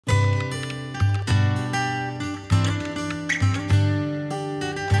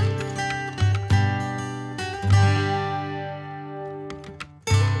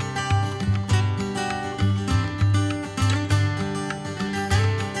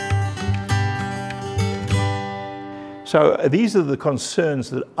So these are the concerns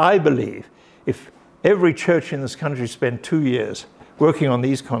that I believe, if every church in this country spent 2 years working on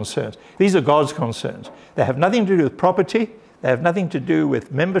these concerns, these are God's concerns. They have nothing to do with property. They have nothing to do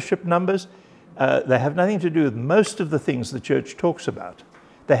with membership numbers. They have nothing to do with most of the things the church talks about.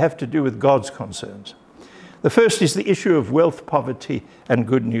 They have to do with God's concerns. The first is the issue of wealth, poverty, and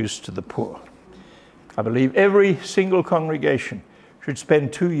good news to the poor. I believe every single congregation should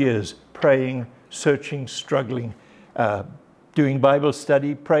spend 2 years praying, searching, struggling, doing Bible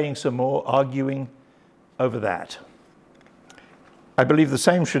study, praying some more, arguing over that. I believe the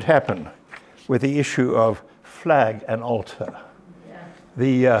same should happen with the issue of flag and altar.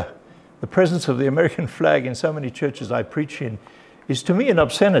 Yeah. The presence of the American flag in so many churches I preach in is to me an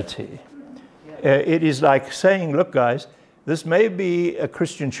obscenity. It is like saying, look guys, this may be a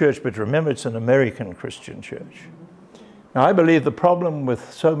Christian church, but remember it's an American Christian church. Now I believe the problem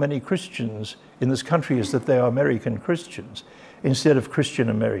with so many Christians in this country is that they are American Christians instead of Christian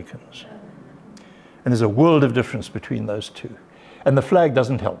Americans. And there's a world of difference between those two. And the flag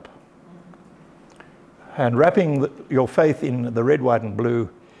doesn't help. And wrapping your faith in the red, white, and blue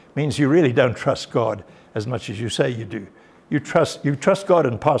means you really don't trust God as much as you say you do. You trust God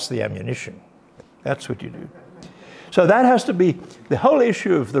and pass the ammunition. That's what you do. So that has to be, the whole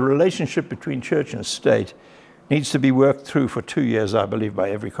issue of the relationship between church and state needs to be worked through for 2 years, I believe,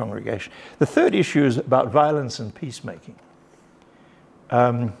 by every congregation. The third issue is about violence and peacemaking.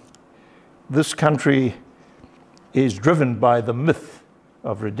 This country is driven by the myth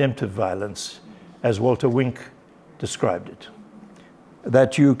of redemptive violence, as Walter Wink described it.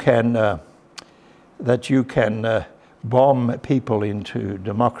 That you can bomb people into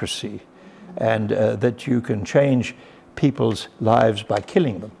democracy, and that you can change people's lives by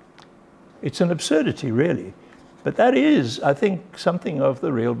killing them. It's an absurdity, really. But that is, I think, something of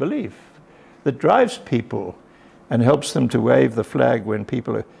the real belief that drives people and helps them to wave the flag when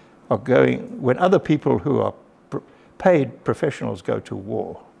people are going, when other people who are paid professionals go to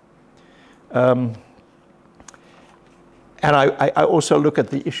war. And I also look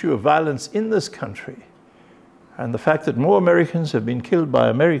at the issue of violence in this country and the fact that more Americans have been killed by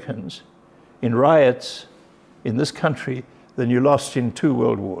Americans in riots in this country than you lost in 2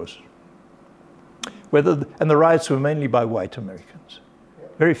 world wars. And the riots were mainly by white Americans.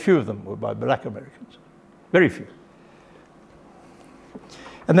 Very few of them were by black Americans. Very few.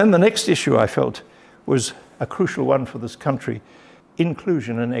 And then the next issue I felt was a crucial one for this country: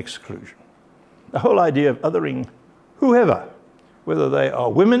 inclusion and exclusion. The whole idea of othering whoever, whether they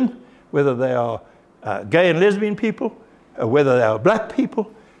are women, whether they are gay and lesbian people, whether they are black people,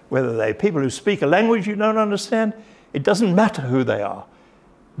 whether they are people who speak a language you don't understand, it doesn't matter who they are.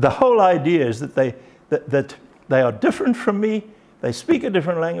 The whole idea is that they are different from me, they speak a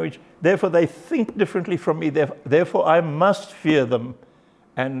different language, therefore they think differently from me, therefore I must fear them,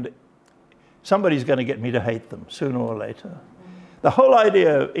 and somebody's going to get me to hate them sooner or later. The whole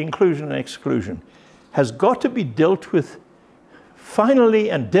idea of inclusion and exclusion has got to be dealt with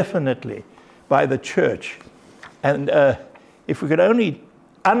finally and definitely by the church. And if we could only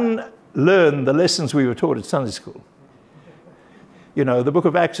unlearn the lessons we were taught at Sunday school. You know, the book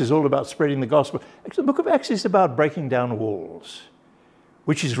of Acts is all about spreading the gospel. Actually, the book of Acts is about breaking down walls,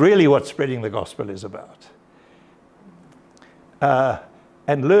 which is really what spreading the gospel is about.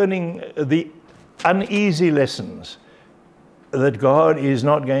 And learning the uneasy lessons that God is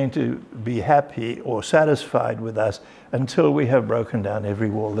not going to be happy or satisfied with us until we have broken down every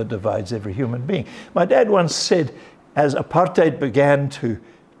wall that divides every human being. My dad once said, as apartheid began to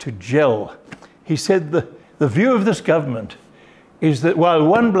gel, he said the view of this government is that while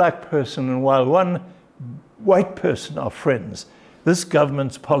one black person and while one white person are friends, this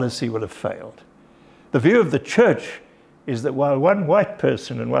government's policy will have failed. The view of the church is that while one white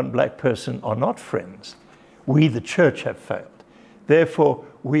person and one black person are not friends, we, the church, have failed. Therefore,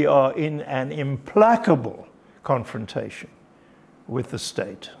 we are in an implacable confrontation with the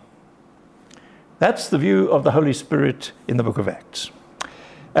state. That's the view of the Holy Spirit in the book of Acts.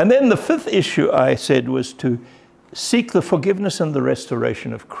 And then the fifth issue I said was to seek the forgiveness and the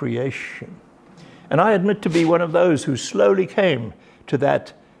restoration of creation. And I admit to be one of those who slowly came to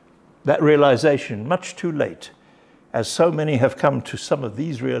that realization much too late, as so many have come to some of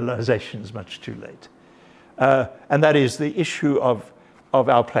these realizations much too late. And that is the issue of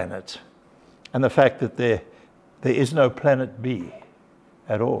our planet and the fact that there is no planet B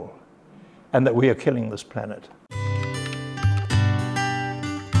at all, and that we are killing this planet.